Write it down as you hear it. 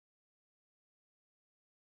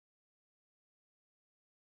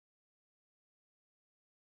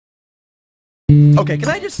Okay, can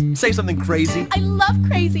I just say something crazy? I love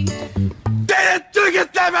crazy.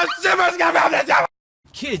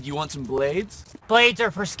 Kid, you want some blades? Blades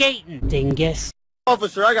are for skating, dingus.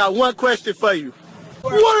 Officer, I got one question for you.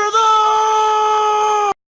 What are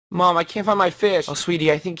those? Mom, I can't find my fish. Oh,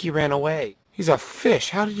 sweetie, I think he ran away. He's a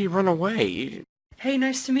fish. How did he run away? Hey,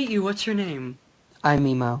 nice to meet you. What's your name? I'm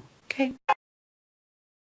Emo. Okay.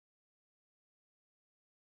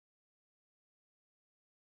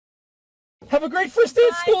 Have a great first day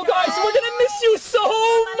at school, guys! We're gonna miss you so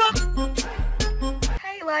much!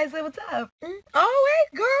 Hey, Liza, what's up? Oh,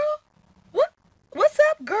 wait, girl. What's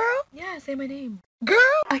up, girl? Yeah, say my name. Girl!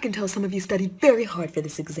 I can tell some of you studied very hard for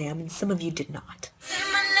this exam and some of you did not. Say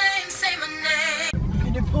my name, say my name.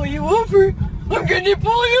 I'm gonna pull you over! I'm gonna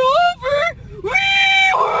pull you over!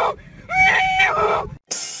 Wee-woo! Wee-woo!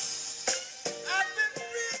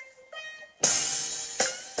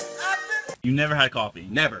 You never had coffee.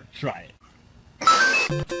 Never. Try it.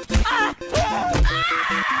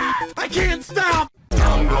 I can't stop!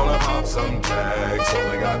 I'm gonna pop some tags.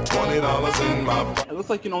 Only got $20 in my... It looks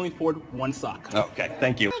like you can only afford one sock. Okay,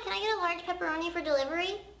 thank you. Can I get a large pepperoni for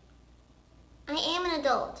delivery? I am an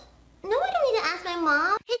adult. No, I don't need to ask my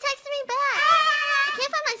mom. He texted me back. I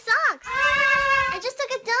can't find my socks. I just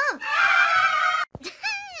took a dump.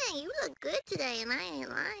 Dang, you look good today, and I ain't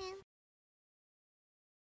lying.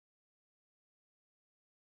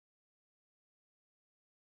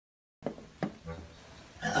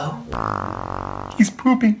 Hello? He's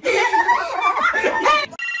pooping.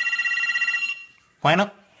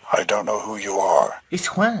 Juan? I don't know who you are. It's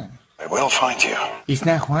Juan. I will find you. It's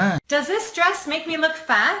not Juan. Does this dress make me look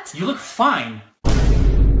fat? You look fine.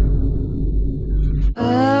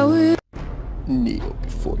 Kneel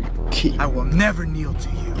before you kill. I will never kneel to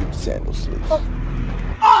you. Sandal sleeves.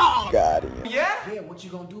 Oh! Got him. Yeah? Yeah, what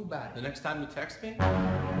you gonna do about it? The next time you text me,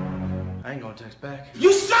 I ain't gonna text back.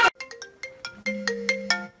 You son of...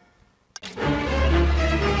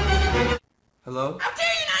 Hello? How dare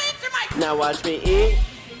you not answer my... Now watch me eat.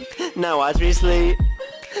 Now watch me sleep.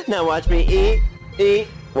 Now watch me eat.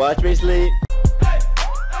 Watch me sleep.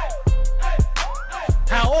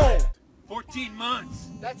 How old? 14 months.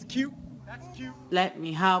 That's cute. That's cute. Let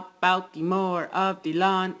me help out the more of the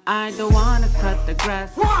lawn. I don't wanna cut the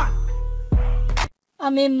grass. What?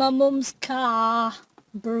 I'm in my mom's car.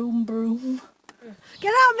 Broom, broom.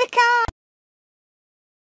 Get out of my car!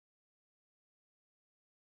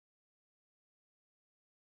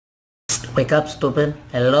 Wake up, stupid.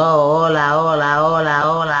 Hello, hola, hola, hola,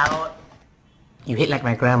 hola, hola. You hit like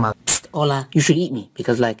my grandma. Psst, hola. You should eat me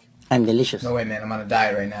because, like, I'm delicious. No way, man. I'm on a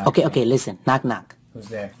diet right now. Okay, listen. Knock, knock. Who's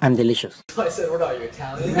there? I'm delicious. I said, what are you,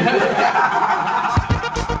 Italian? Wake up,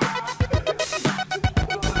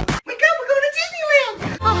 we're going to Disneyland!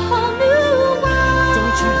 A whole new world!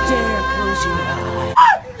 Don't you dare close your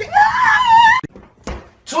eyes.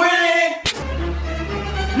 Twin!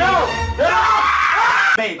 No!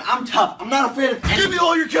 Babe, I'm tough. I'm not afraid of... Give me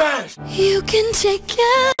all your cash! You can take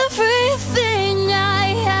everything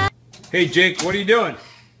I have. Hey, Jake, what are you doing?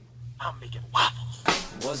 I'm making waffles.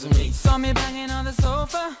 Wasn't me. Saw me banging on the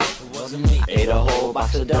sofa. Wasn't me. Ate a whole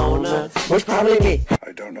box of donuts. Was probably me.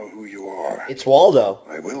 I don't know who you are. It's Waldo.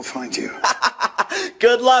 I will find you.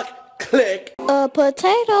 Good luck. Click. A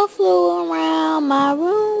potato flew around my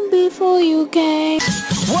room before you came.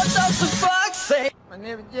 What does the fox say? My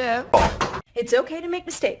name is Jeff. It's okay to make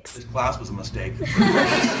mistakes. This class was a mistake.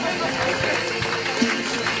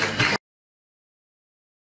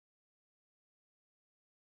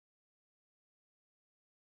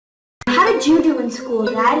 How did you do in school,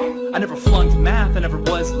 Dad? I never flunked math. I never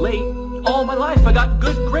was late. All my life, I got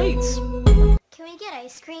good grades. Can we get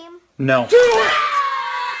ice cream? No. Do it!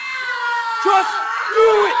 Just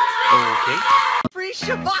do it! Okay. Free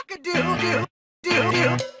shabaka do do do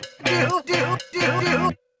do do do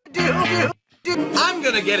do do. I'm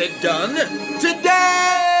gonna get it done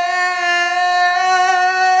today!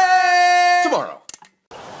 Tomorrow.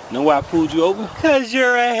 Know why I pulled you over? 'Cause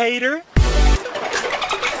you're a hater.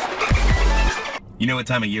 You know what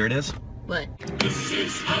time of year it is? What?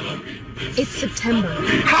 It's September.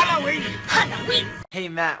 Halloween! Halloween! Hey,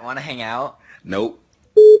 Matt, wanna hang out? Nope.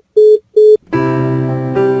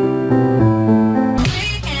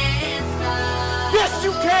 Yes,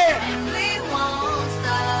 you can!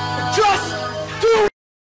 Just do it!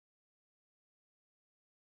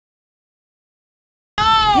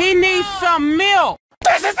 He needs some milk.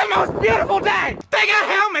 This is the most beautiful day. They got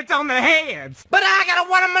helmets on their heads, but I gotta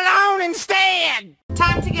want them alone instead.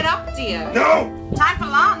 Time to get up, dear. No! Time for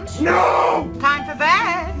lunch. No! Time for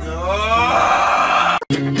bed. No!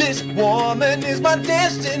 This woman is my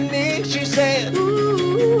destiny, she said.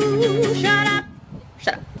 Ooh, shut up.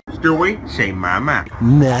 Stewie, say mama.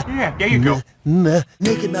 Nah. Yeah, there you go.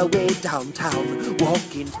 Making my way downtown,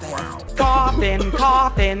 walking fast. Coffin,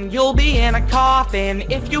 coffin, you'll be in a coffin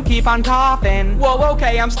if you keep on coughing. Whoa,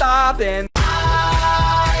 okay, I'm stopping.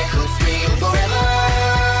 I could scream forever.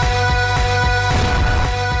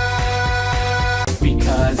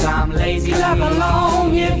 Because I'm lazy, clap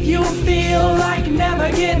along if you feel like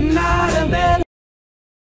never getting out of bed.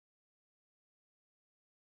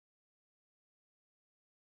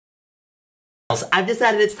 I've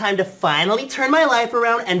decided it's time to finally turn my life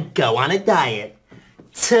around and go on a diet.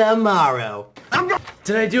 Tomorrow.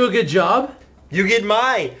 Did I do a good job? You get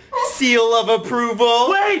my seal of approval.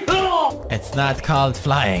 Wait! Oh! It's not called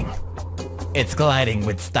flying. It's gliding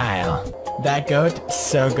with style. That goat,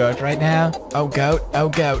 so goat right now. Oh goat, oh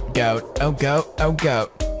goat, goat, oh goat, oh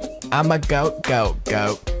goat. I'm a goat, goat,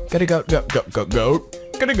 goat. Gotta go, go, go, go, goat.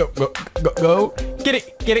 Gotta go, go, go, go. Get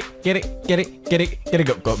it, get it, get it, get it, get it, get it,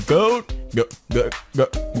 go, go, goat. Go, go, go,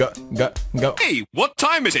 go, go, go. Hey, what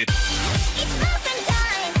time is it? It's muffin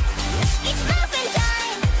time! It's muffin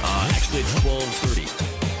time! Actually it's 12:30.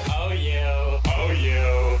 Oh yeah, oh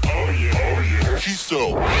yeah, oh yeah, oh yeah. She's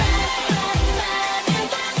so.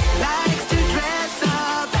 Likes to dress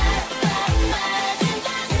up,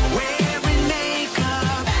 wearing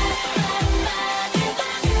makeup,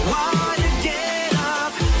 wanna get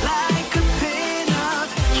up like a pin-up,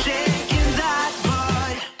 shaking that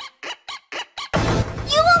butt.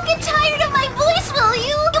 You won't get tired of my voice, will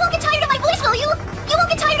you? You won't get tired of my voice, will you? You won't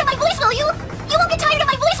get tired of my voice, will you? You won't get tired of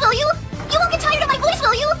my voice, will you? You won't get tired of my voice,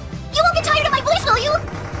 will you? You won't get tired of my voice, will you?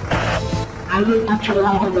 I will not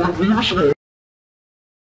allow that.